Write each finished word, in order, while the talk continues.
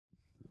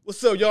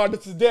What's up, y'all?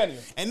 This is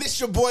Daniel. And this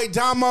your boy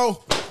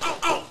Damo.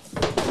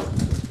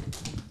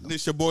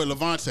 This your boy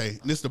Levante.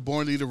 And this the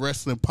Born Leader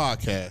Wrestling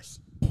Podcast.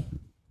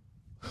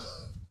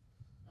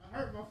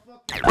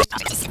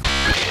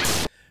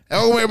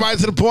 Welcome everybody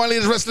to the Born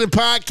Leaders Wrestling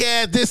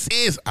Podcast. This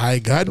is I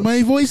got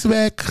my voice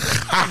back.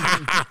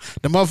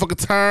 The motherfucker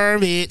turn,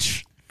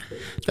 bitch.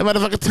 The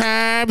motherfucker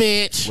turn,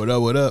 bitch. What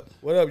up, what up?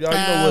 What up, y'all? You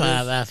know what it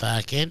is.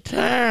 Motherfucking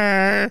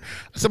turn.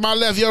 To my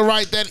left, your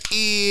right, that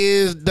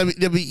is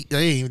WWE. That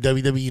ain't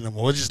WWE no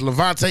more. It's just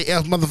Levante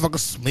F. motherfucker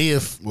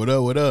Smith. What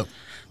up, what up?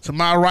 To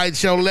my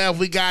right, your left,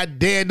 we got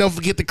Dan. Don't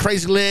forget the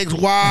crazy legs.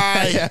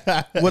 Why?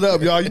 What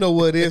up, y'all? You know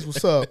what it is.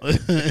 What's up?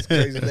 It's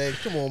crazy legs.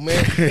 Come on,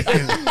 man.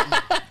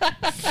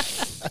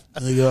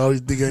 Nigga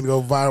always think gonna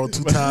go viral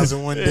 2 times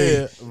in one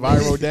day.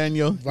 Viral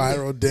Daniel.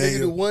 Viral Nigga do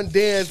Daniel. one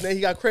dance, man.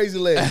 He got crazy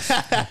legs.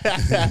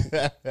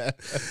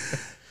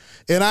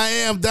 And I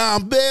am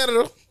Don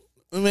Better.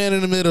 The man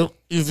in the middle.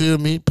 You feel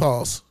me?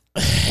 Pause.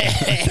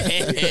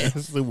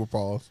 Super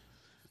pause.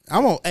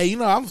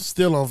 I'm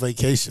still on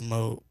vacation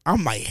mode.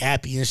 I'm like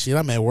happy and shit.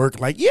 I'm at work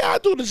like, yeah, I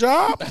do the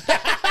job.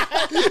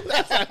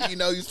 That's how you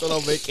know you still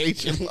on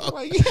vacation.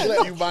 Like, yeah,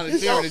 no, you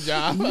volunteering the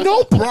job.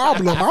 no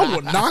problem. I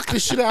will knock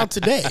this shit out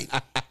today.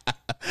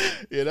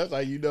 Yeah, that's how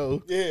you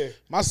know. Yeah.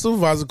 My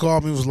supervisor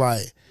called me and was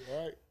like,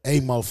 Right. hey,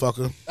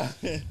 motherfucker,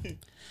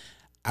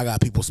 I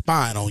got people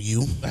spying on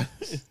you.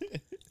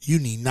 You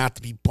need not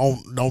to be on.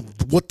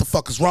 What the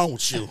fuck is wrong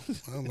with you?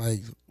 I'm like,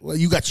 well,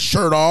 you got your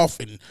shirt off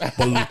and,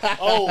 and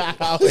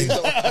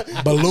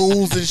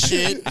balloons and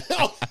shit.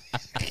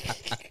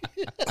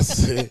 I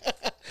said,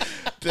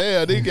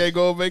 Damn, they can't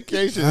go on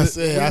vacation. I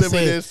said, in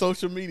that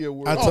social media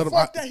world. I Oh, told him,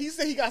 fuck that. He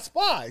said he got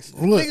spies.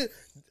 Look. Nigga,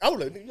 I was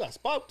like, nigga, you got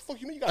spies? What the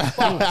fuck you mean you got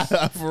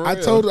spies? For I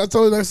real. told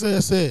him, I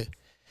said,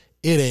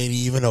 it ain't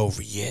even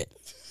over yet.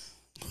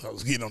 I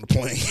was getting on the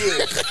plane.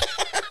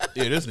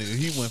 Yeah, this nigga,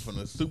 he went from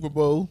the Super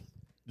Bowl,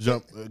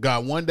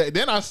 got one day.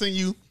 Then I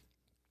seen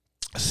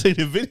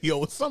the video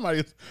with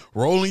somebody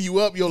rolling you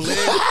up, your leg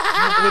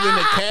within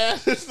the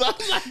cast or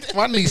something like that.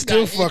 My knee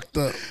still fucked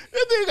up.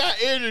 This nigga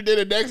got injured. Then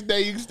the next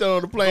day, you still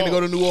on the plane to go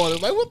to New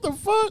Orleans. Like, what the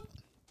fuck?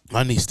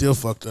 My knee still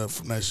fucked up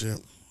from that shit.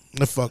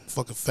 That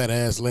fucking fat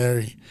ass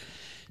Larry.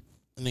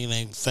 That nigga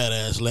named Fat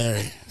Ass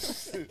Larry.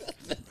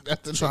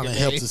 That's the Trying to nigga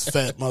help name. this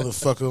fat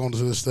motherfucker onto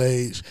the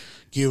stage,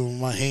 give him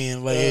my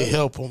hand, like, hey,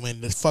 help him,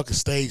 and the fucking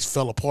stage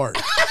fell apart.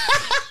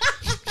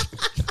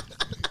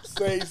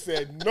 Say he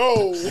said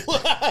no.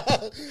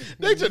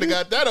 They should have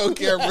got that on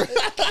camera.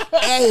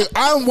 Hey,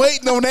 I'm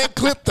waiting on that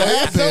clip to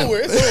happen.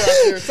 Somewhere. It's out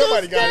there.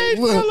 Somebody got it.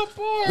 Look,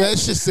 that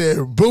shit said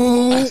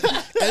boom, and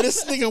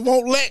this nigga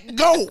won't let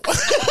go.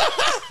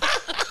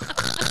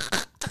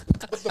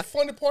 But the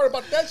funny part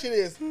about that shit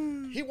is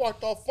he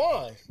walked off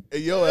fine. Hey,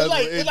 yo,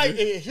 It's like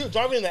he was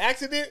driving in an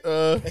accident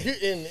and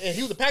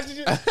he was a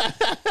passenger.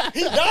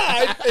 He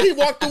died and he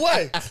walked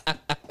away.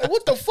 Like,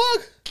 what the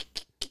fuck?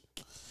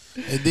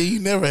 And then you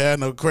never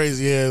had no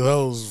crazy ass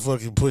hoes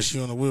fucking push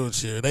you in a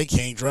wheelchair. They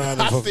can't drive.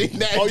 I seen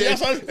that. Oh, yeah,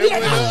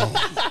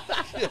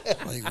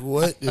 Like,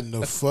 what in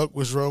the fuck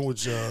was wrong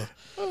with y'all?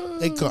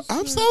 They call,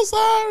 I'm so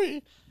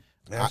sorry.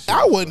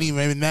 I wasn't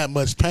even in that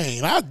much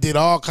pain. I did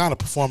all kind of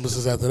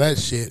performances after that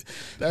shit.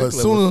 That but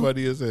clip soon, was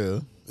funny as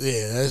hell.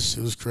 yeah, that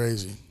shit was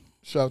crazy.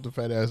 Shout out to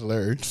fat ass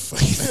Larry.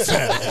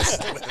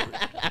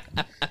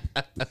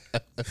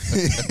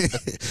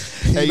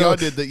 Hey, y'all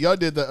did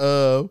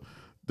the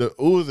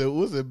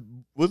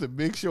was it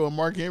Big Show and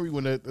Mark Henry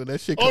when that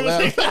shit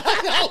collapsed?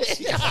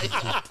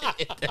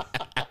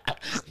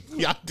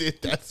 Y'all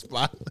did that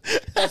spot.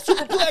 That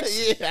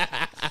superplex.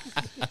 Yeah.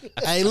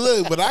 Hey,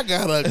 look, but I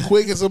got her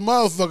quick as a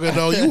motherfucker,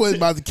 though. You wasn't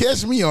about to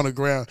catch me on the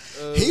ground.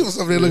 He was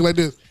over there looking like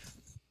this.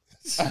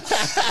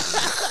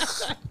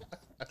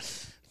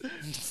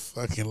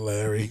 Fucking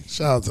Larry.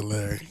 Shout out to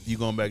Larry. You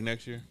going back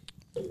next year?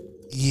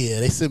 Yeah,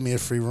 they sent me a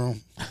free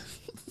room.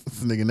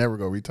 This nigga never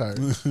gonna retire.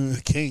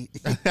 Can't. He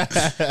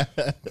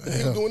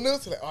was doing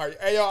this. Like, all right,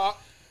 hey, y'all.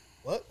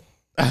 What?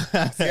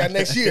 See y'all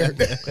next year.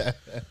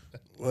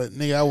 But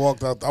nigga, I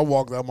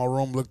walked out my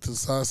room, looked to the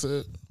side,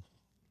 said,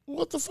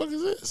 what the fuck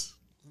is this?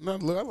 And I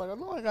look, I'm like, I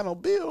know I ain't got no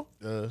bill.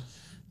 I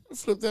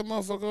flipped that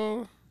motherfucker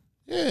over.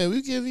 Yeah,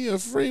 we give you a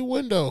free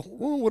window.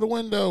 Room with a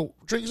window.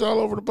 Drinks all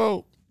over the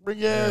boat. Bring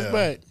your ass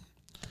back.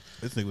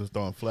 This nigga was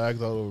throwing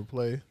flags all over the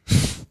place.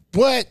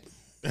 What?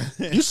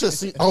 You should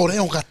see. Oh, they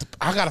don't got the.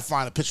 I gotta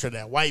find a picture of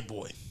that white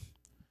boy.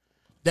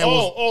 That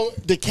was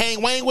the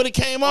Kane Wayne when it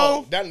came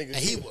on. That nigga. And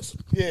he was.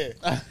 Yeah.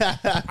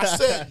 I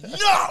said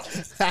no.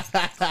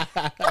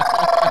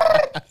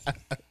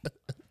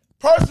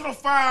 Personal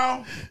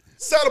foul.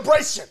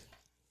 Celebration.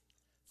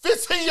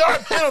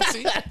 15-yard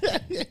penalty.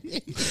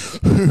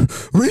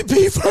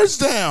 Repeat first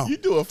down. You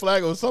do a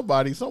flag on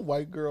somebody, some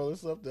white girl or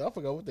something. I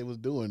forgot what they was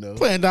doing though.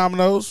 Playing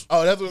dominoes.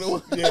 Oh, that's what it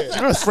was. Yeah.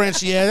 That's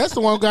Frenchie. Yeah, that's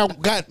the one who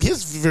got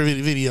his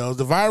videos,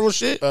 the viral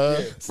shit.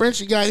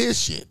 Frenchie got his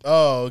shit.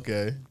 Oh,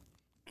 okay.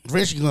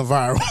 Frenchie going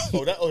viral.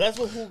 That's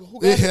who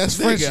got Yeah, it? that's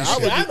Frenchie. Nigga,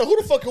 shit. I don't know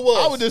who the fuck it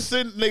was. I was just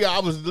sitting, nigga. I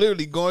was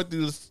literally going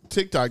through this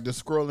TikTok,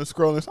 just scrolling.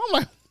 So I'm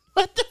like,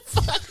 what the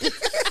fuck?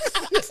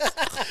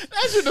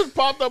 That shit just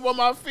popped up on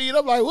my feed.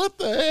 I'm like, what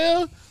the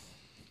hell?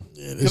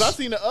 Yeah, Because I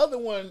seen the other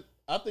one.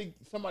 I think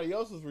somebody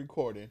else was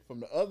recording from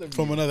the other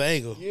from view. another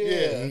angle.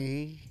 Yeah.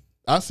 Mhm.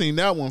 I seen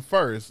that one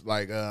first.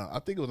 Like, I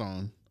think it was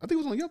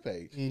on your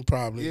page.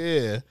 Probably.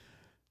 Yeah.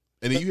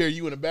 And then you hear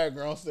you in the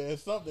background saying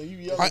something. You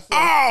yelling Like,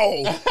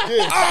 something.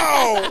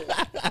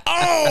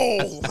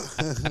 oh,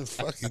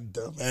 fucking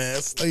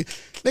dumbass. Like,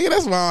 nigga,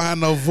 that's why I don't have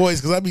no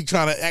voice, because I be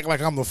trying to act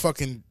like I'm the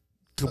fucking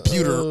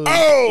computer.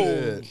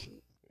 Shit.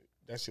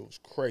 That shit was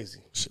crazy.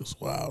 Shit was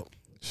wild.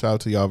 Shout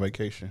out to y'all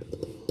vacation.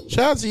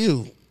 Shout out to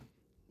you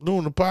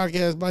doing the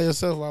podcast by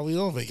yourself while we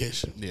on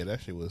vacation. Yeah,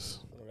 that shit was.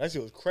 That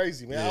shit was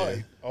crazy, man. Yeah. I was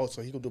like, oh,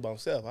 so he gonna do it by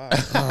himself. All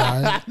right. All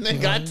right.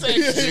 Nigga, I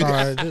text you. All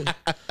right, dude.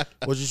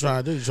 What you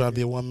trying to do? You trying to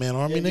be a one-man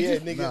army, Yeah,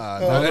 nigga?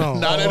 nigga.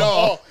 Not at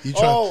all. You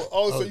try-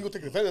 So you gonna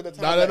take advantage of that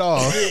time? Not at all.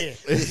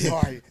 Yeah.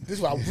 All right. This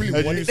is what I really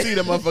As you wanted. see,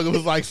 the motherfucker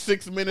was like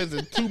 6 minutes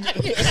and 2 minutes.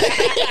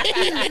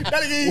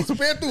 That nigga he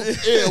sped through.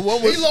 Yeah,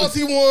 one was. He lost,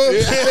 he won.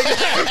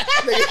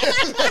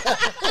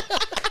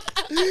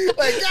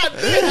 Like,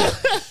 goddamn.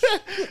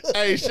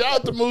 Hey, shout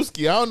out to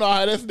Mooski. I don't know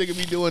how this nigga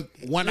be doing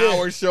 1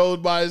 hour shows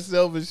by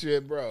himself and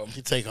shit, bro.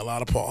 You take a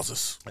lot of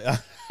pauses.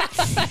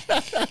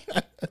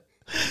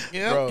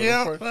 Yeah, Bro, the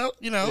yeah. first- Well,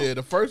 you know. Yeah,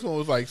 the first one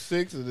was like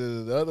 6, and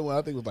then the other one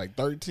I think was like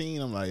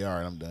 13. I'm like, all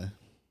right, I'm done.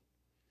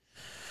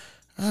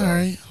 All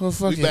right. Well,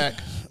 fuck We it. back.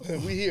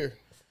 We here.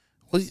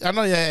 Well, I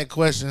know y'all had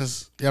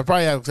questions. Y'all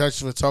probably have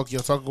questions for Tokyo.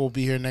 Tokyo will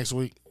be here next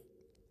week.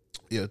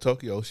 Yeah,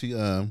 Tokyo. She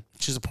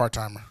She's a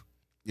part-timer.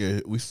 yeah,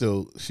 we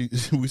still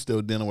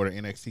dealing with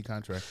her NXT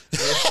contract.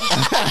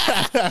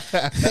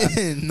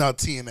 No,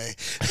 TNA.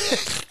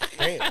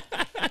 Damn.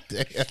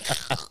 Damn.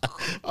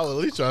 Oh,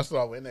 at least y'all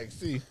start with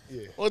NXT.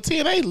 Yeah. Well,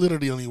 TNA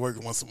literally only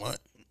work once a month.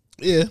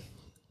 Yeah,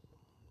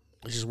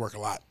 We just work a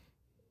lot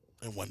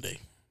in one day.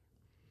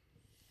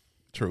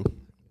 true.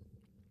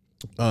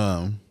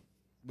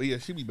 But yeah,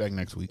 she'll be back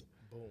next week.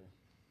 Boom.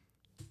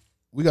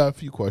 We got a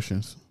few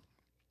questions.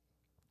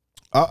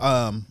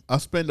 I'll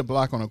spend the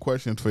block on a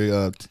question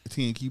for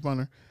T and Keep on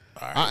her.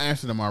 All right. I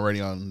answered them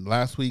already on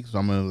last week, so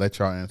I'm gonna let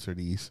y'all answer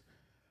these.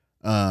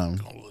 Don't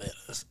let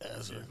us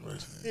answer a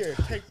question. Here,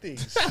 take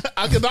these.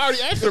 I could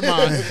already answer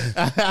mine.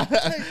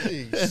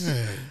 Take these.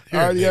 I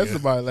already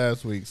answered mine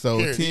last week. So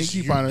Here, T and these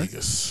Keep you on her.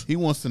 niggas. He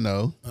wants to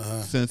know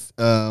since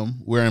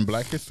we're in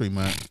Black History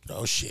Month,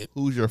 Oh, shit.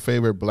 who's your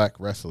favorite black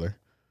wrestler?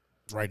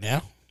 Right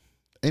now?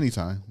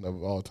 Anytime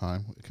of all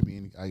time. It could be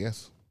any. I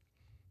guess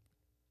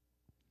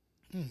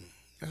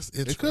That's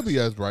it could be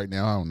us right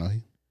now. I don't know.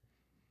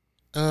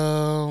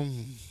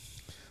 be.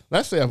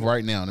 Let's say of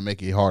right now to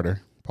make it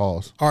harder.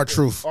 Pause. Our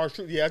Truth. Our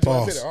truth. Yeah, I just want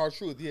to Pause. say that. Our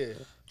truth. Yeah.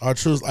 Our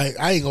Truth. Like,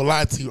 I ain't gonna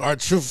lie to you. Our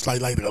Truth's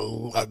like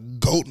a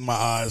goat in my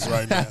eyes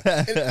right now.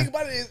 And the thing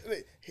about it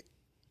is,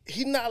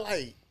 he's not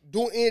like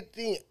doing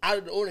anything out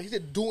of the ordinary. He's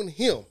just doing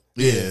him.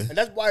 Yeah. And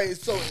that's why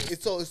it's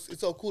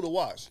so cool to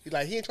watch. He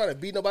ain't trying to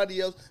beat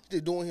nobody else. He's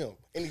just doing him,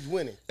 and he's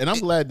winning. And I'm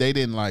glad they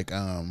didn't like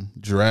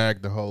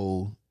drag the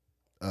whole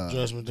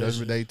Judgment Day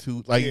Judgment Day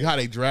 2. Like Yeah. how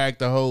they dragged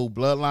the whole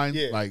bloodline.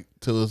 Yeah. Like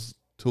till it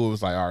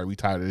was like, all right, we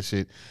tired of this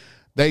shit.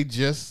 They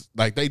just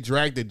like they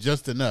dragged it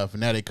just enough,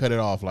 and now they cut it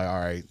off. Like, all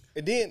right,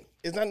 And then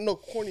it's not no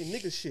corny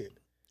nigga shit.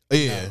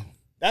 yeah,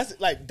 That's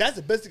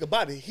the best thing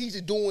about it. He's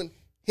just doing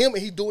him,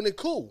 and he's doing it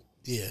cool.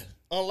 Yeah.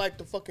 Unlike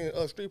the fucking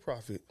Street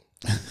Profit.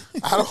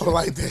 I don't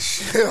like that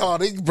shit at all.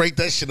 They can break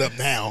that shit up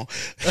now.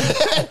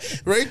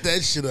 Break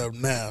that shit up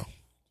now.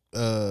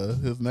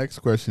 His next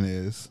question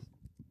is,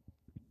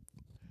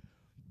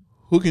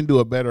 who can do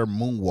a better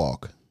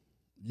moonwalk?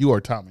 You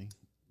or Tommy?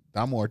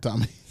 I'm or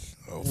Tommy.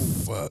 Oh,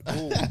 fuck.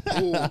 Ooh,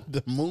 ooh,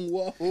 The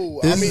moonwalk? ooh.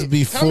 This is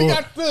before- Tommy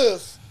got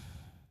this.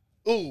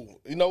 Ooh,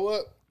 you know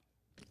what?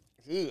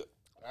 Ugh.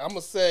 I'm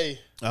gonna say.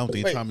 I don't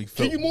think Wait, Tommy can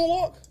felt. you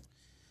moonwalk?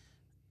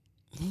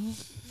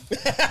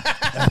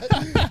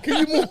 Can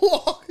you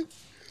moonwalk?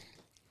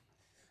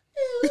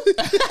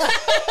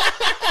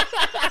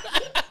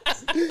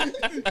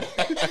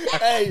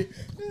 Hey,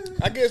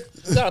 I guess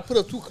you gotta put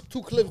up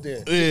two clips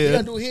there. Yeah. You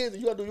gotta do his,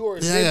 you gotta do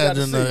yours. Yeah,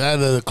 then you I gotta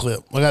do a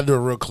clip. I gotta do a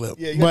real clip.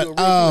 Yeah, you gotta but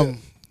do a real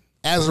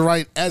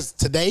clip. as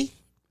today,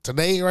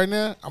 right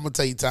now, I'm gonna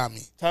tell you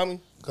Tommy. Tommy,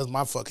 Because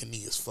my fucking knee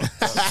is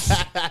fucked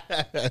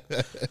up.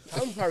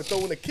 I'm probably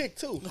throwing a kick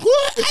too.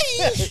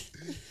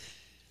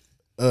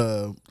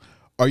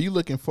 Are you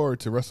looking forward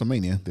to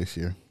WrestleMania this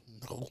year?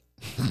 No.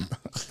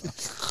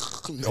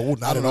 No,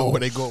 not I don't at know all. where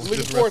they go. with Looking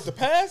this forward to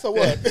pass or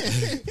what?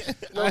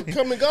 No,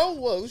 come and go?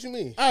 What you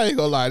mean? I ain't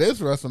gonna lie, this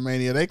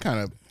WrestleMania, they kind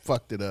of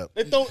fucked it up.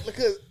 They don't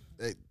because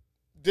They-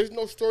 there's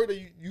no story that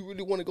you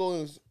really want to go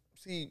and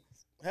see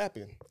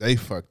happen. They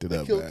fucked it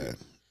up killed bad.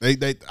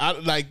 it. I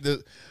like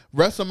the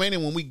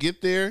WrestleMania when we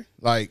get there,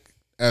 like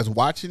as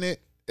watching it,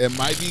 it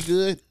might be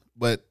good,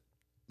 but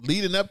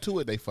leading up to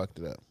it, they fucked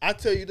it up. I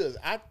tell you this,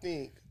 I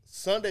think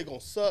Sunday gonna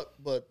suck,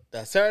 but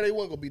that Saturday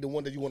one gonna be the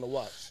one that you want to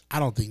watch. I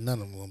don't think none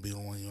of them gonna be the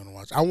one you want to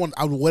watch. I want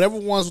whatever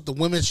ones with the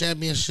women's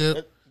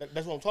championship,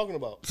 That's what I'm talking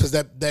about. because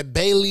that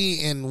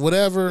Bailey and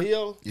whatever,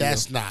 Leo,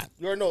 that's not.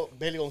 you already know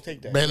Bailey gonna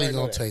take that. Bailey You already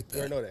know gonna that. take You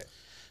already know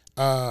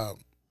that.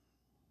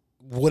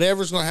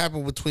 whatever's gonna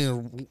happen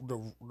between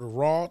the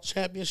Raw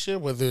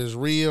Championship, whether it's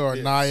Rhea or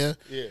Nia,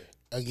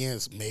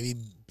 against maybe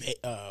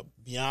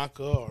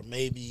Bianca or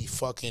maybe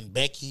fucking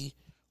Becky,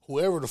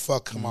 whoever the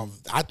fuck come out,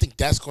 I think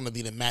that's gonna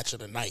be the match of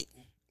the night.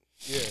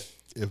 Yeah.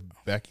 If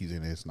Becky's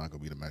in it, it's not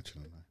gonna be the match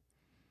of the night.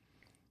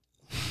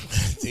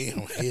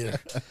 Damn, yeah.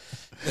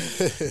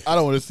 I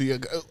don't want to see.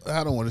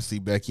 I don't want to see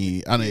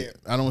Becky. I don't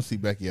want to see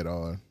Becky at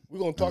all. We're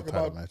gonna talk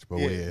about match, but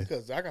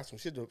because I got some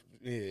shit to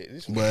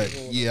But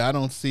I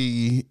don't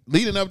see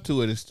leading up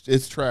to it.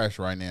 It's trash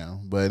right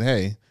now. But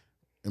hey,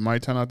 it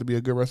might turn out to be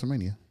a good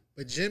WrestleMania.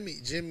 But Jimmy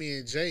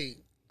and Jay,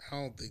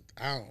 I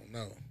don't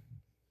know.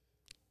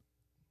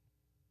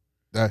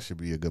 That should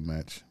be a good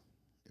match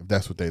if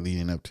that's what they're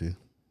leading up to.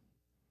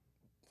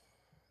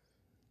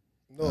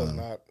 No, it's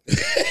not.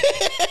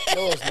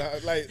 No, it's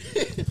not. Like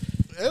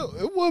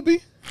it would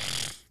be.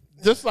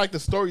 Just like the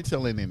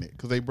storytelling in it,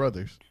 because they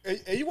brothers. And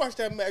you watch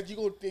that match, you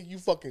gonna think you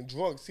fucking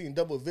drunk, seeing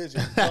double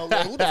vision. You know,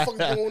 like, who the fuck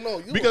is going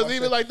on? You Because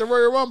even like the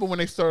Royal Rumble when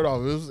they started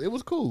off, it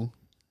was cool.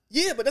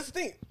 Yeah, but that's the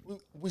thing.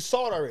 We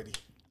saw it already.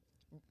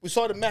 We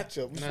saw the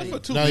matchup. For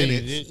 2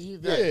 minutes.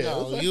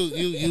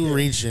 You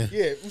reaching.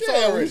 Yeah, we saw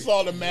it already. We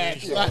saw the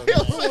match. Yeah. Like, it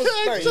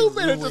was like 2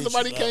 minutes until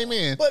somebody came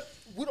in. But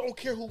we don't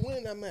care who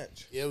win that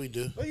match. Yeah, we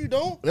do. No, you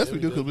don't. Yes, we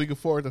do, because we can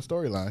forward the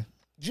storyline.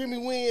 Jimmy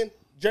win.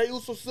 Jey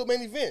Uso still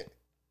main event.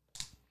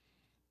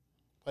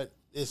 But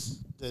it's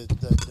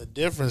the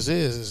difference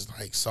is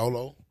like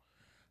Solo.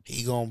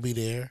 He gonna be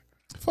there.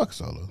 Fuck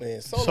Solo.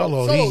 Man,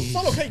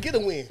 Solo can't get a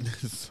win.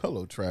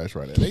 Solo trash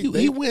right there.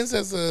 He wins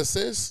as an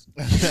assist.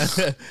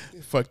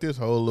 Fuck this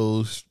whole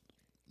little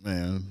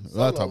man.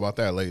 I'll talk about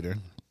that later.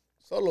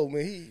 Solo,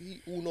 man,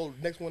 he Uno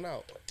next one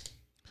out.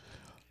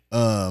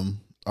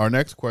 Our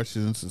next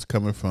questions is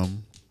coming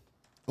from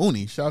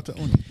Uni. Shout out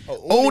to Uni.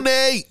 Oh,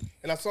 Uni!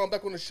 And I saw him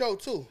back on the show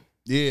too.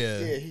 Yeah.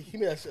 Yeah, he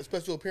made a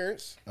special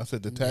appearance. I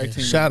said the tag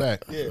team shout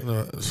back.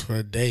 Yeah. It's for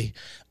a day.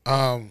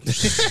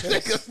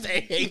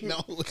 They ain't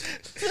no.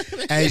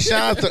 Hey,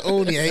 shout out to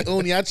Uni. Hey,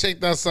 Uni, I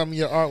checked out some of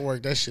your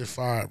artwork. That shit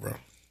fire, bro.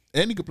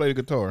 And he could play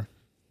the guitar.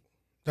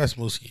 That's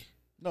Mooski.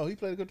 No, he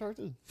played the guitar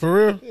too. For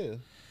real? Yeah.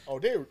 Oh,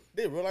 they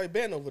real life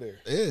band over there.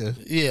 Yeah.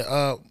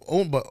 Yeah.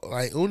 But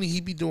like Uni,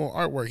 he be doing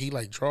artwork. He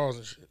like draws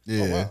and shit.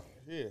 Yeah. Oh, wow.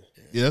 Yeah.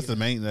 Yeah, that's the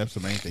main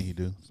thing he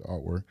do. It's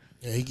artwork.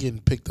 Yeah, he getting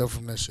picked up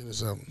from that shit or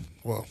something.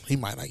 Well, he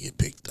might not get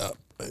picked up,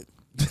 but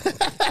Damn.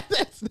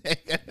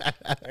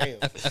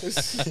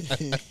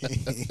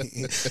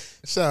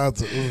 shout out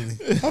to Uni.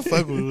 I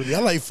fuck with Uni. I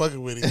like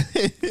fucking with him.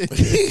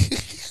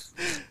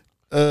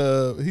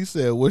 He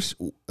said, what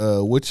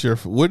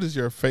is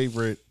your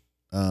favorite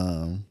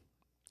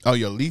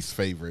your least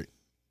favorite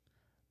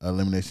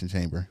Elimination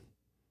Chamber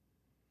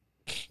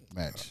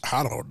match?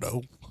 I don't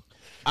know.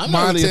 I'm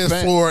not really a Montez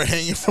fan. Ford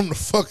hanging from the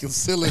fucking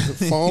ceiling and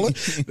falling.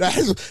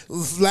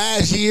 That's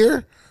last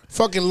year.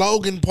 Fucking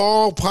Logan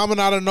Paul coming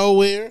out of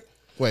nowhere.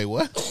 Wait,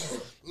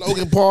 what?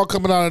 Logan Paul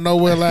coming out of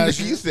nowhere last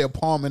You year. said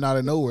palming out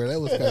of nowhere. That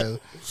was kind of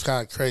It's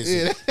kind of crazy.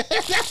 yeah.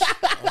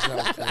 That's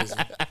kinda crazy.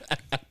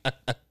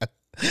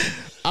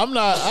 I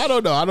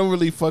don't know. I don't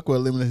really fuck with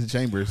Elimination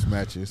Chambers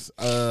matches.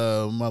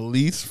 My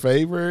least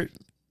favorite,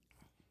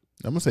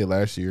 I'm gonna say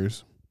last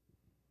year's.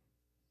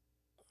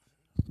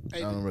 I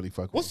don't really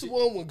fuck What's with the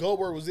one when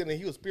Goldberg was in and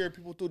he was spearing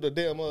people through the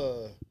damn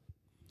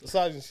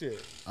massage and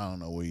shit? I don't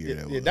know what year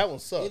that was. Yeah, that one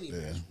sucked.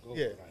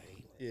 Yeah.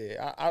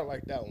 Yeah, I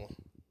like that one.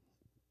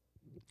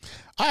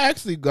 I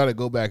actually got to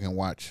go back and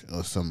watch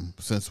some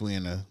since we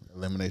in the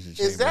Elimination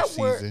Chamber that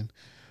where- season.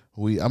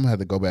 I'm gonna have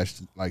to go back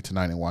like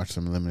tonight and watch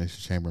some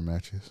Elimination Chamber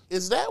matches.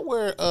 Is that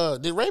where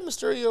did Rey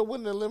Mysterio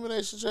win the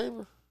Elimination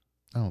Chamber?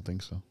 I don't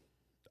think so.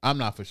 I'm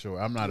not for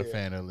sure. I'm not a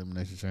fan of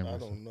Elimination Chamber. I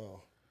don't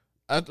know.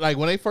 Like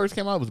when they first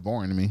came out, it was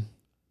boring to me.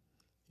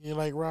 You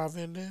like Rob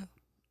Van Dam?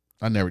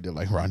 I never did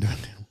like Ronda. I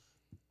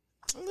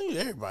think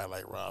everybody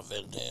like Rob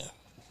Van Dam.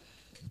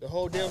 The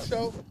whole damn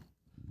show?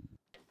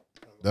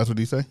 That's what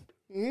he say.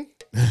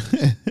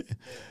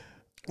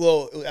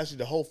 Well, it was actually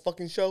the whole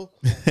fucking show.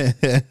 Like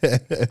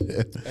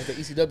the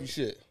ECW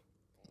shit.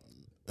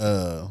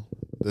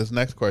 This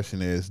next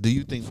question is: do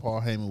you think Paul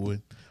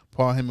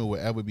Heyman would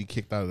ever be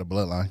kicked out of the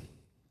Bloodline?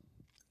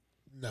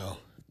 No.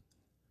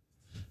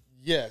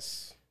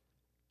 Yes.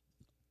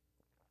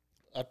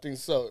 I think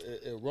so.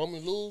 If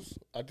Roman lose,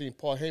 I think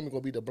Paul Heyman gonna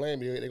be the blame.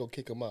 They gonna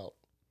kick him out.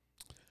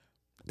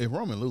 If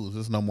Roman lose,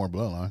 there's no more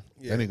Bloodline.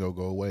 Yeah. Then it gonna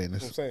go away. And You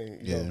know it's, what I'm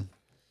saying? You yeah. know,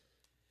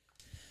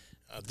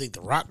 I think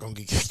The Rock gonna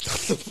get kicked out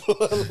the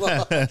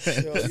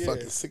bloodline. hell I'm yeah.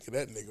 fucking sick of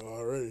that nigga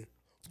already.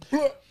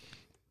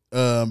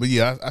 But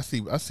yeah, I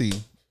see.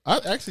 I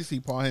actually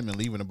see Paul Heyman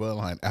leaving the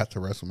Bloodline after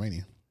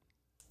WrestleMania,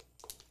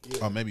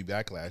 or maybe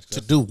Backlash.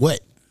 To do what?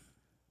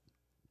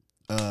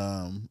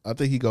 I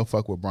think he go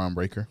fuck with Braun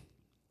Breaker.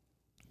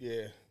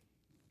 Yeah.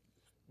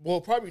 Well,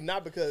 probably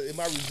not because it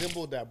might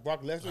resemble that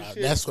Brock Lesnar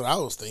shit. That's what I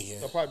was thinking.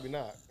 So probably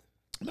not.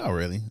 Not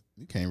really.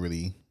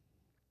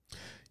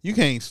 You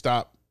can't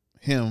stop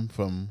him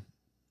from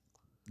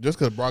just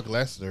because Brock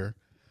Lesnar.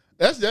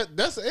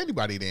 That's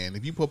anybody. Then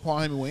if you put Paul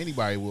Heyman with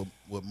anybody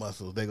with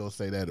muscles, they gonna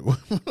say that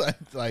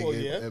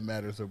it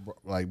matters to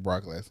like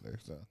Brock Lesnar.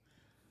 So,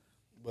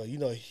 but you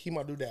know he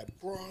might do that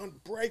Braun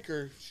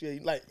Breaker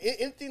shit. Like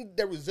anything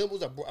that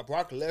resembles a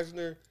Brock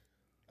Lesnar,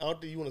 I don't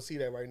think you want to see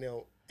that right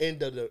now in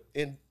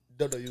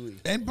WWE.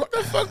 And what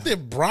the fuck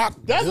did Brock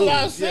that's do? what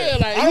I said.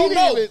 Yeah. Like I don't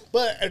know,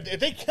 but if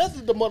they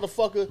canceled the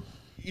motherfucker,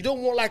 you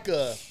don't want like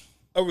a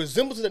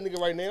resemblance to that nigga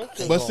right now.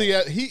 But see,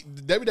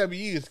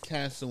 WWE is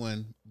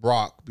canceling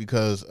Brock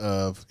because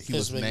of he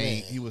was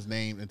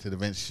named into the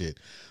Vince shit.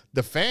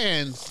 The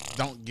fans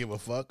don't give a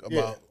fuck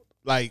about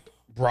like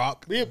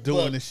Brock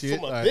doing the shit.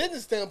 From a like,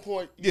 business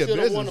standpoint, you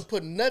shouldn't want to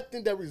put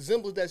nothing that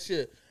resembles that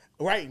shit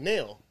right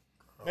now.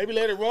 Maybe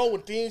later on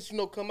when things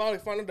come out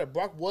and find out that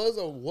Brock was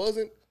or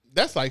wasn't.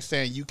 That's like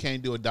saying you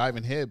can't do a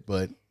diving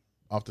headbutt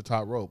off the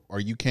top rope, or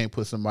you can't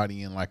put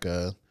somebody in like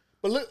a.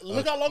 But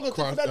look how long it took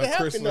for that to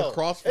happen, though.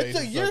 It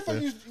took years for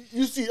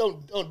you see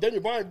Daniel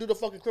Bryan do the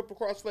fucking cripple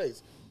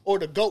crossface or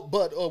the goat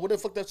butt or whatever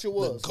the fuck that shit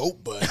was. The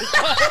goat butt.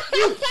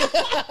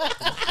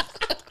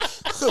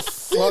 The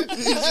fuck did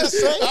you just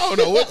say? I don't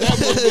know what that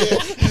was.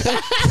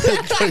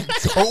 The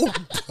goat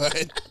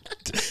butt.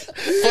 I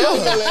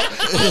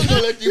was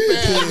gonna let you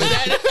pass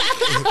that.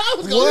 I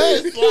was gonna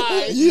let it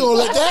slide. You gonna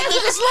let that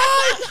nigga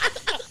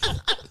slide?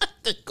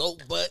 The goat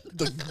butt.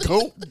 The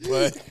goat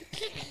butt.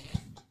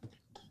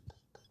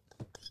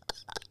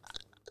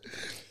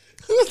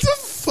 What the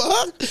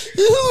fuck?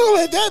 You gonna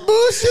let that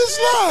bullshit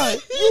slide?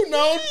 You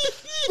know,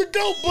 the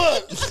goat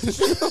butt.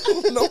 I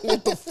don't know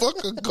what the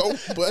fuck a goat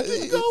butt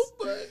is. Goat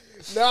butt.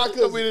 Nah,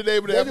 because be the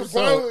name of the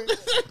episode.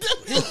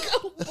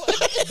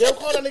 They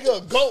call that nigga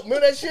a goat.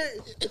 Remember that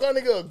shit? They call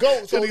that nigga a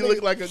goat. So he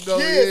looked like a goat.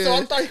 Yeah, so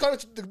I thought he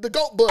called it the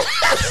goat butt.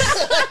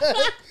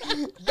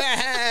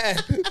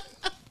 Bad.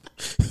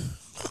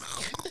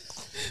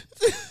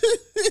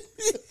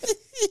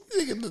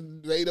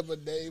 Nigga made up a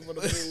name for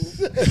the move.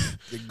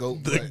 The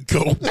goat butt. The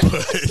goat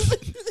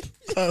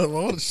butt. Out of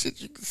all the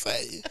shit you can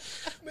say.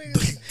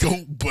 The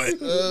goat butt.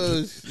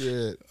 Oh,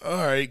 shit.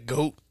 All right,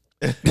 goat.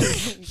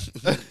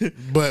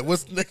 But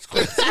what's the next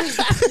question?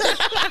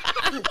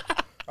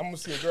 I'm gonna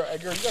see a girl. Hey,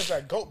 girl, you got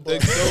that goat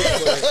butt.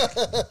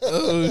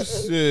 Oh,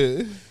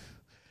 shit.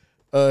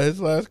 His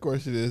last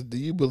question is: do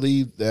you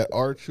believe that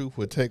R-Truth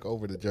would take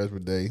over the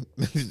Judgment Day?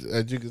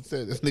 As you can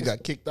say, this nigga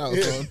got kicked out.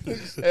 So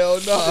hell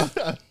no.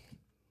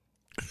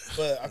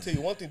 But I'll tell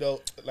you one thing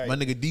though, like My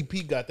nigga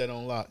DP got that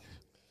on lock.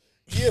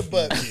 yeah,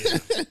 but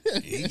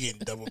He getting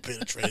double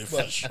penetrated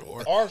for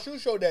sure. our shoe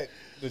showed that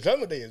the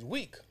Judgment Day is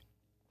weak.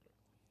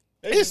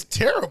 It's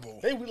terrible.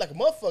 They weak like a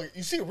motherfucker.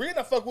 You see, Rhea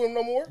not fuck with him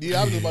no more.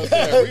 Yeah, I was just about to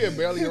say that. Rhea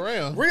barely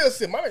around. Rhea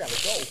said, "Man, I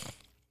gotta go."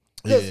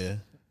 Yeah.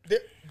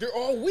 They're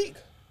all weak.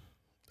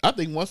 I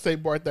think once they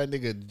brought that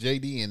nigga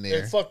JD in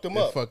there, It fucked him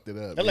up. Fucked it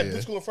up. They're like yeah.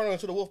 this school in front of them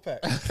to the wolf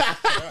pack.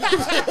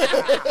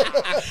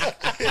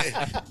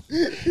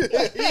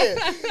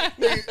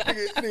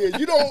 nigga,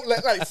 you don't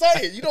like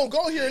say it. You don't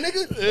go here,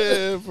 nigga.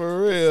 Yeah,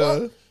 for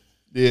real.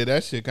 Yeah,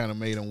 that shit kind of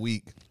made him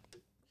weak.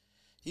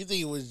 You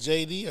think it was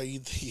JD or you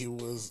think it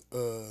was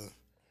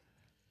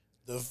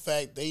the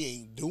fact they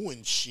ain't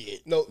doing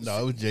shit? No, No,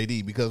 it was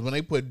JD because when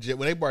they brought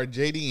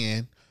JD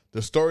in, the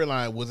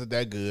storyline wasn't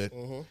that good.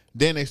 Mm-hmm.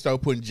 Then they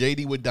started putting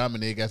JD with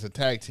Dominic as a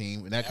tag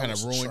team, and that kind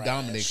of was ruined trash.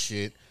 Dominic's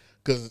shit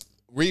because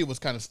Rhea was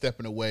kind of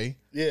stepping away.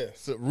 yeah.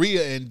 So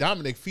Rhea and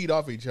Dominic feed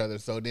off each other.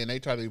 So then they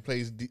tried to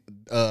replace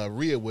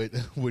Rhea with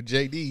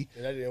JD,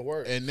 And that didn't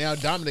work. and now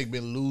Dominic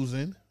been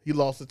losing. He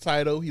lost the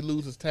title. He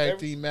loses tag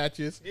team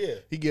matches. Yeah.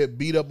 He get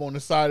beat up on the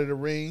side of the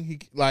ring. He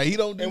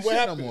don't do And shit what no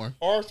happened? more.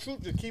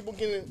 R-Truth to keep on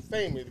getting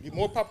famous, to get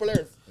more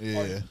popularity.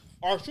 Yeah.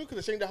 R-Truth could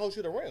have changed that whole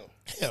shit around.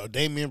 Hell,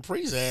 Damian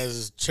Priest ass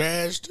is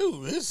trash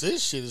too. This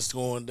shit is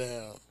going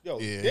down. Yo,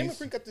 Yeah, Damon he's-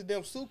 Priest got this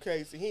damn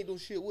suitcase and he ain't doing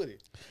shit with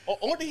it.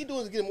 Only thing he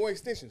doing is getting more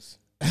extensions.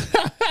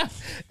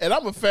 And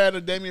I'm a fan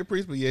of Damian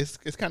Priest, but yeah,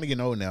 it's kind of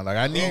getting old now. Like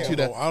I need you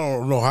to. I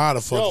don't know how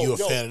the fuck Yo, you a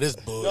yo, fan of this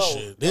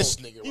bullshit. This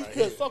nigga he right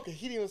could here. fucking,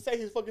 he didn't even say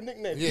his fucking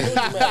nickname. Yeah. It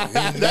doesn't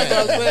matter.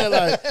 That's what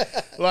I'm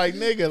saying. Like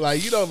nigga,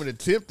 like you don't even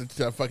attempt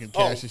to fucking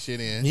cash your shit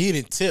in. He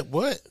didn't tip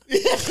what? Yo,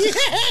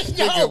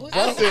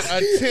 I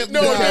said attempt.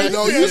 No,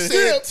 you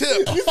said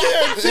tip. tip. You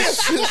said tip.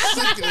 This shit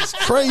sick as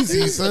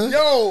crazy, son.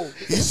 Yo,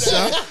 He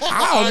said, I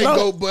I don't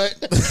know. go butt.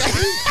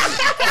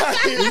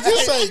 Did you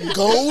say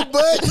gold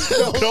butt?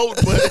 Goat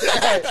butt.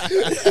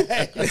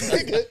 okay.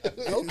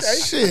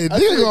 Shit,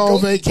 nigga go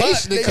on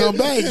vacation and come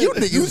back. You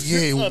niggas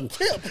get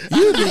Tip.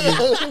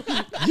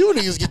 you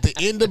niggas get the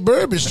end of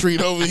Bourbon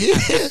Street over here.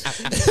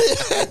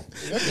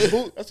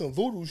 That's some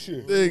voodoo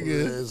shit.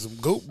 Nigga, some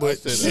goat butt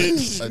I shit.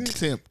 said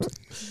attempt.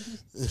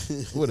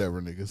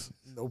 Whatever, niggas.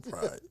 No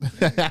pride.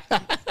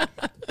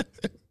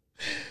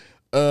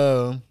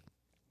 That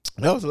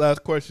was the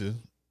last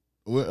question.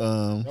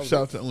 Shout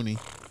out to Uni.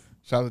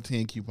 Shout out to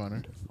TNQ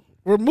Punter.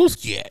 Where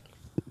Mooski at?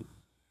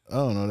 I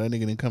don't know. That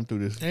nigga didn't come through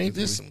this. Ain't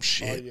this some Oh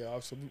shit? yeah,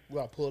 we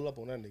gotta pull up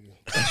on that nigga.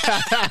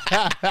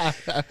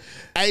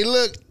 Hey,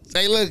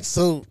 look.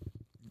 So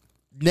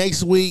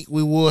next week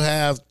we will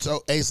have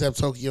ASAP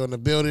Tokyo in the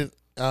building.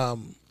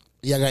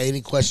 y'all got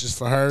any questions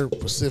for her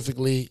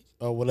specifically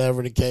or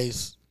whatever the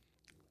case?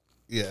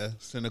 Yeah,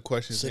 send the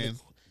questions in,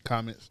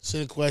 comments.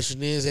 Send the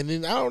question is, and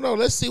then I don't know.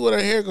 Let's see what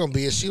her hair gonna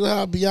be. Is she gonna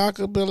have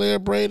Bianca Belair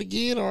braid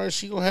again, or is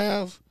she gonna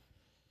have?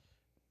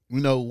 You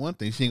know, one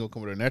thing, she ain't gonna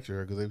come with her natural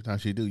hair because every time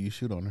she do, you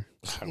shoot on her.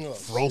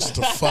 Roast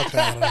the fuck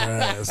out of her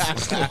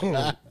ass.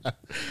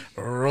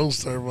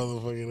 Roast her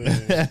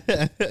motherfucking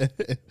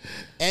ass.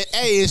 And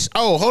hey,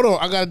 hold on.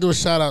 I gotta do a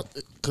shout out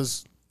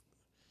because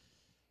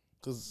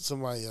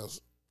somebody else.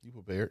 You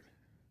prepared?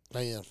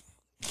 I am.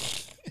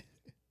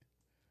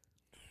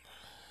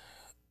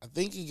 I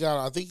think he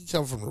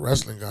come from the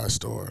Wrestling Guy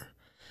store.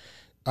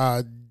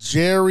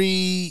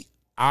 Jerry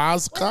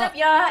Oscott. What's up,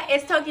 y'all?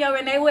 It's Tokyo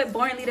Renee with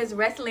Born Leaders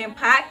Wrestling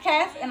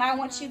Podcast, and I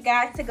want you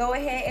guys to go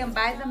ahead and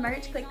buy the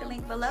merch. Click the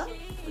link below.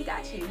 We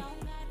got you.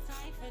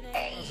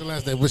 Hey. That's the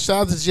last name. But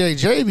shout out to Jerry.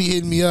 Jerry be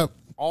hitting me up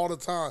all the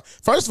time.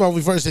 First of all, when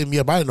he first hit me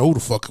up, I didn't know who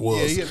the fuck it was.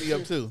 Yeah, he hit me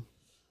up too.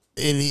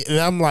 And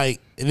I'm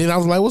like, and then I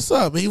was like, "What's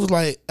up?" And he was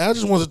like, "I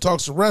just want to talk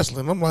some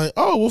wrestling." I'm like,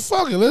 "Oh, well,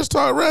 fuck it, let's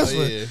talk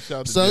wrestling." Yeah,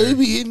 shout out to So Jerry. he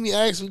be hitting me,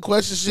 asking me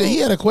questions. Shit, he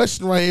had a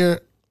question right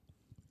here.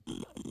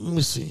 Let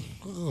me see.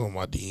 Go on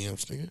my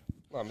DMs, nigga.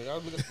 Nah, nigga, I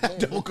was looking at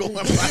the Don't go on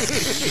my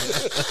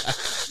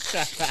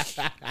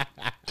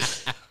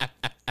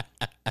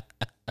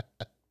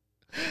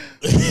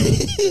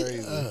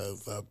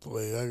Stop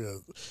playing. I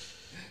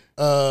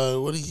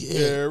got. What he?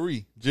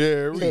 Jerry.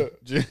 Jerry.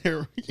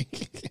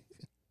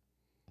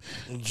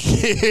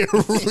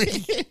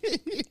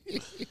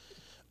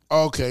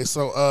 Okay,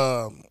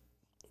 so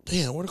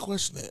damn, what a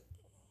question at?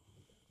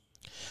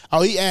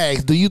 Oh, he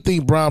asked, "Do you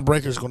think Braun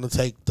Breaker is going to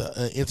take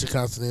the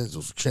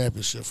Intercontinental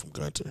Championship from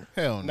Gunter?"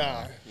 Hell no.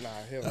 Nah,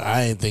 hell no.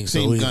 I didn't think so.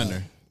 Team either.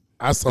 Gunner.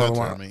 I saw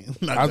Gunter, him. I mean.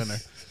 Not Gunner.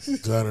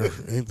 Gunner,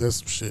 ain't that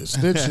some shit?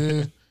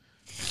 Snitching.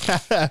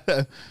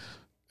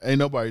 Ain't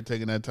nobody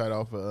taking that title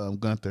off of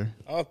Gunther.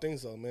 I don't think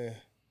so, man.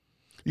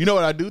 You know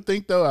what I do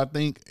think, though? I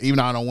think, even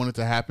though I don't want it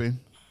to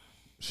happen,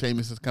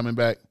 Sheamus is coming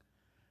back.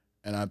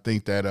 And I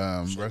think that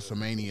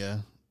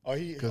WrestleMania,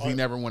 because he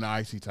never won an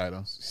IC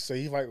title. So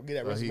he might get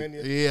at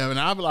WrestleMania? Yeah, and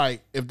I'm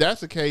like, if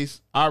that's the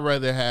case, I'd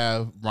rather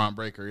have Braun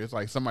Breaker. It's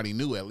like somebody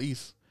new at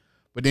least.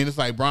 But then it's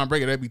like Braun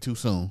Breaker, that'd be too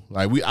soon.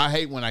 Like I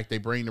hate when like they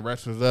bring the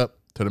wrestlers up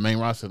to the main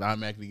roster and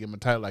automatically give them a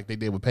title like they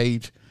did with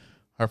Paige.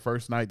 Her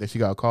first night that she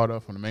got called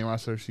up from the main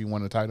roster, she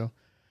won the title.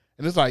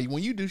 And it's like,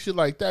 when you do shit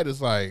like that,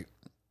 it's like,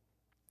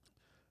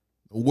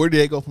 where do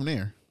they go from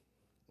there?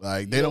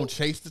 Like, they don't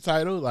chase the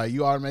title? Like,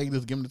 you automatically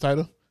just give them the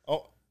title?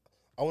 Oh,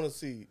 I want to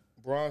see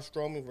Braun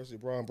Strowman versus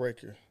Braun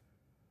Breaker.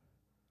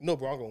 No,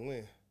 Braun going to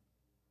win.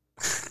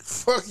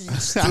 Fuck you,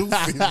 stupid, bro.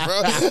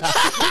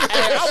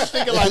 Hey, I was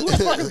thinking, like, who the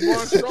fuck is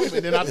Braun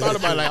Strowman? Then I thought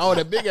about, like, oh,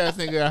 that big-ass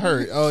nigga got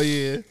hurt. Oh,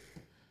 yeah.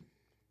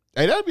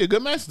 Hey, that'd be a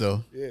good match,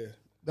 though. Yeah.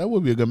 That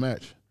would be a good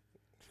match.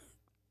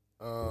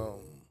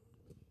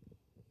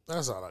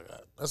 That's all I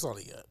got. That's all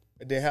he got.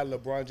 And then have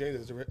LeBron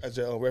James as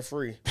a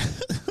referee.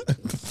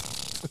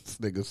 This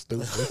nigga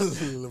stupid.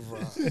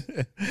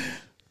 LeBron.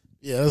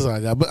 Yeah, that's all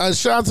I got. But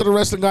shout out to the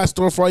Wrestling Guy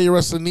store for all your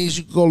wrestling needs.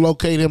 You can go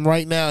locate him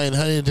right now in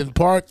Huntington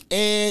Park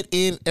and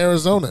in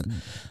Arizona.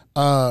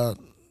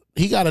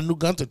 He got a new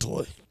Gunther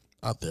toy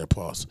out there,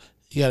 pause.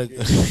 He got a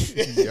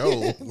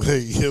Yo.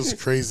 it was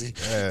crazy.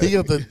 Yeah. He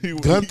got the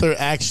Gunther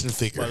action I was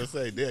figure. about to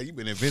say, damn, you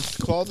been in Vince's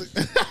closet?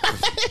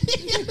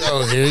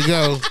 Oh, here you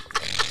go.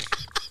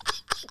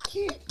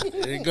 Here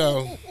you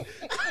go.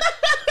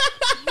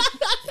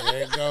 There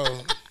you go.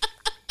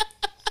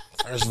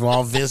 First of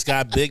all, Vince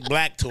got big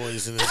black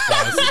toys in his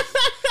closet.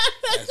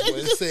 That's what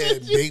it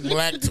said. Big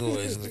black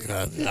toys in the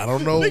closet. I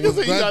don't know what Nigga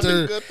said you got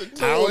the Gunther.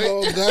 Gunther I don't toy.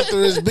 know if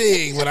Gunther is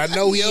big, but I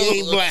know he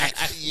ain't black.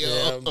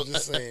 Yeah, I'm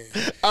just saying.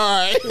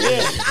 All right.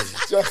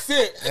 That's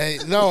it. Hey,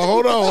 no,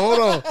 hold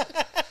on.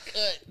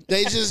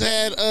 They just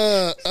had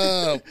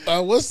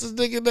what's this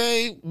nigga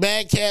name?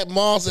 Madcap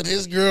Moss and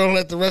his girl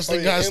at the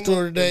Wrestling Guy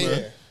store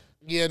today.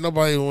 Yeah,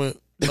 nobody went.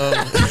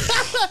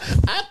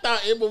 I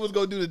thought Emma was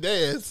going to do the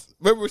dance.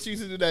 Remember when she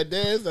used to do that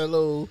dance? That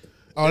little...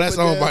 Oh, that's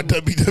owned by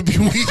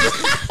WWE.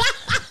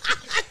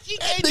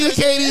 Nigga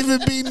can't even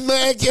be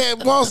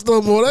Madcap Moss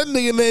no more. That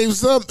nigga named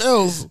something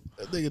else.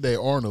 That nigga named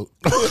Arnold.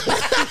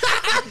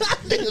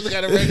 Niggas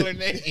got a regular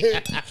name.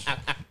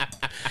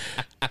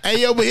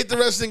 Hey, yo, but hit the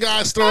Wrestling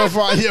Guy store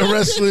for all your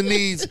wrestling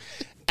needs.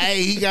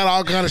 Hey, he got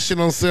all kind of shit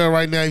on sale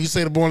right now. If you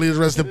say the Born Leaders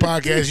Wrestling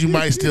Podcast, you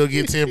might still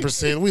get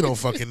 10%. We don't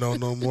fucking know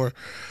no more.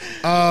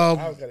 I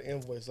was got an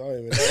invoice. I don't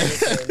even know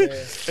what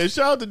man. And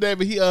shout out to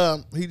David.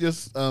 He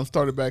just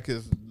started back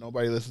his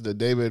Nobody Listens to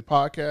David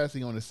podcast.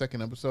 He on his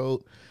second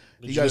episode.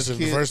 Did you listen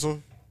to the first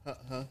one?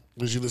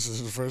 Did you listen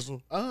to the first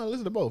one?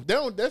 Listen to both. They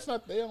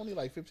only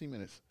like 15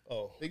 minutes.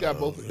 Oh. They got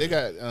both. They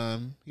got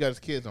he got his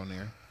kids on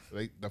there.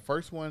 So the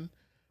first one,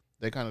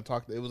 they kind of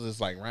talked. It was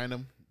just like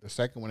random. The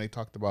second one, they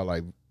talked about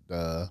like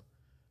the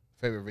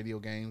favorite video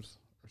games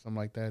or something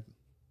like that.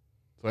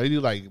 So they do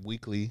like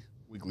weekly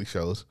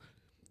shows.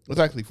 It's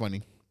actually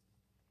funny.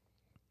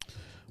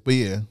 But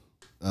yeah,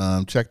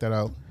 check that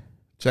out.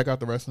 Check out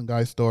the Wrestling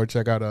Guy store.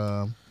 Check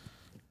out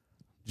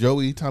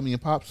Joey, Tommy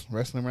and Pops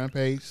Wrestling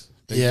Rampage.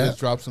 They Yeah. just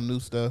dropped some new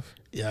stuff.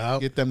 Yeah.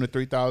 Get them to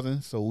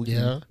 3,000 so we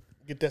can.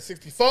 Get that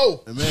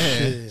 64.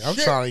 Man. I'm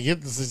trying to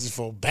get the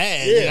 64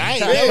 bad. Yeah.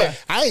 Nigga.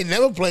 I ain't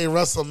never played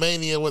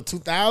WrestleMania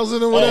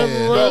 2000 or whatever.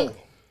 yeah. bro. No.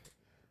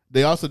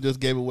 They also just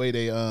gave away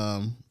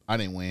I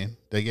didn't win.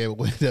 They gave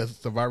away the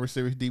Survivor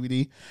Series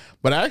DVD.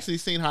 But I actually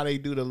seen how they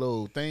do the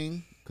little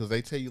thing because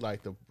they tell you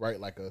like to write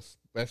like a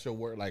special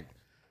word. Like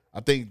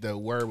I think the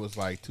word was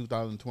like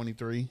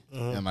 2023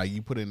 and like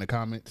you put it in the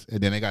comments. And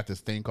then they got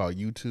this thing called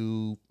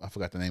YouTube. I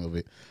forgot the name of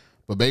it.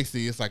 But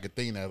basically it's like a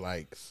thing that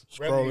like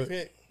Randomly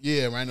pick.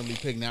 randomly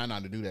pick. Now I know how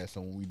to do that. So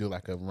when we do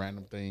like a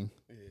random thing.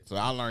 So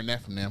I learned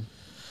that from them.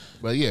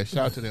 But yeah,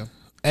 shout out to them.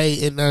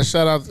 Hey, and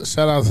shout out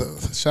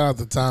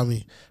to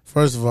Tommy.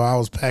 First of all, I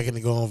was packing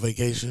to go on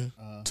vacation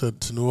to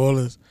New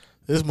Orleans.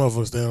 This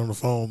motherfucker stayed on the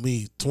phone with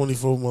me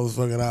 24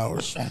 motherfucking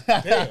hours.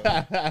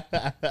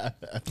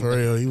 For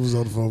real, he was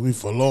on the phone with me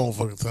for a long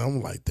fucking time.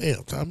 I'm like,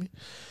 damn, Tommy.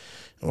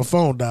 My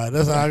phone died.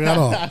 That's how I got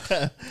off.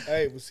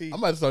 Hey, but see, I'm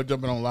about to start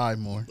jumping on live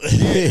more.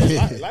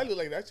 light look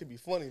like that should be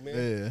funny, man.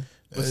 Yeah.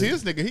 But see,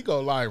 this nigga, he go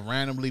live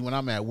randomly when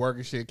I'm at work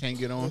and shit, can't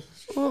get on.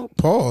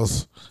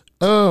 Pause.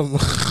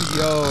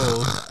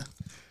 Yo,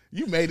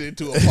 you made it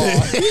into a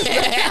pause. You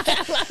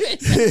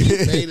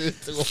made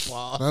it into a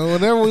pause.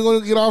 Whenever we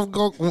want to get off,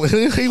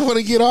 he want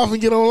to get off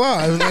and get on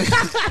live.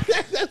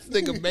 That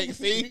nigga make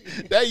see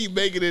now you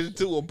making it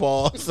into a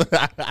pause.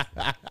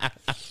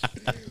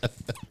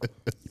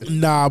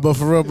 Nah, but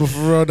for real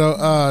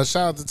though,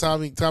 shout out to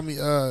Tommy. Tommy,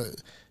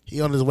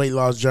 he on his weight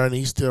loss journey.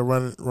 He's still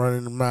running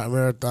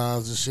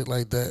marathons and shit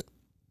like that.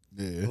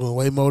 Yeah, Doing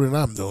way more than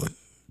I'm doing.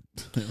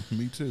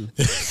 me too.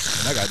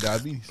 And I got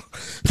diabetes.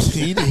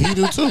 he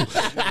do too.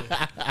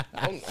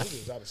 I'm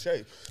just out of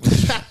shape.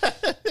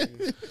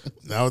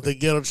 Now with the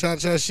ghetto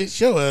cha-cha shit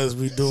your ass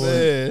be doing.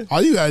 Man.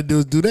 All you gotta do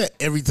is do that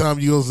every time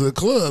you go to the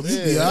club. You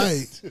be all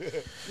right.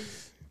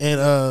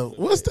 And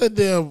what's that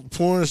damn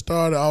porn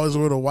star that always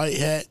wear the white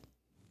hat?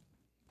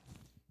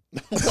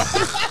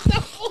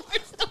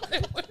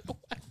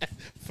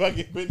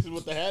 Fucking bitches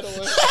with the hat on.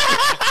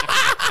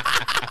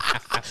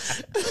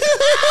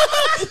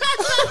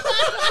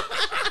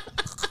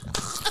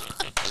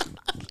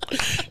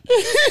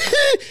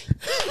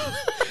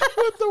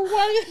 With the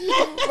white.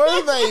 What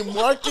is name?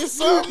 Marcus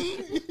something?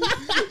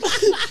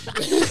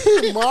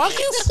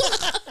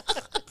 Marcus?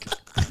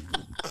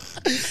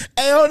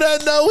 Hey, on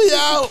that note, we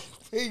out.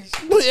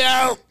 We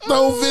out.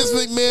 Don't Vince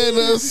McMahon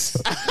us.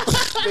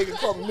 Nigga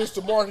call me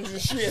Mr. Marcus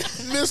and shit.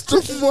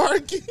 Mr.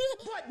 Marcus.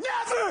 But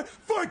never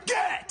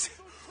forget,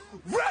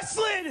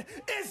 wrestling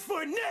is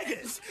for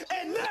niggas,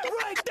 and that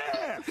right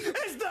there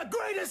is the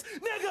greatest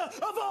nigga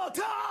of all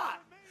time.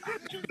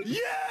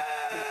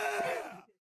 Yeah!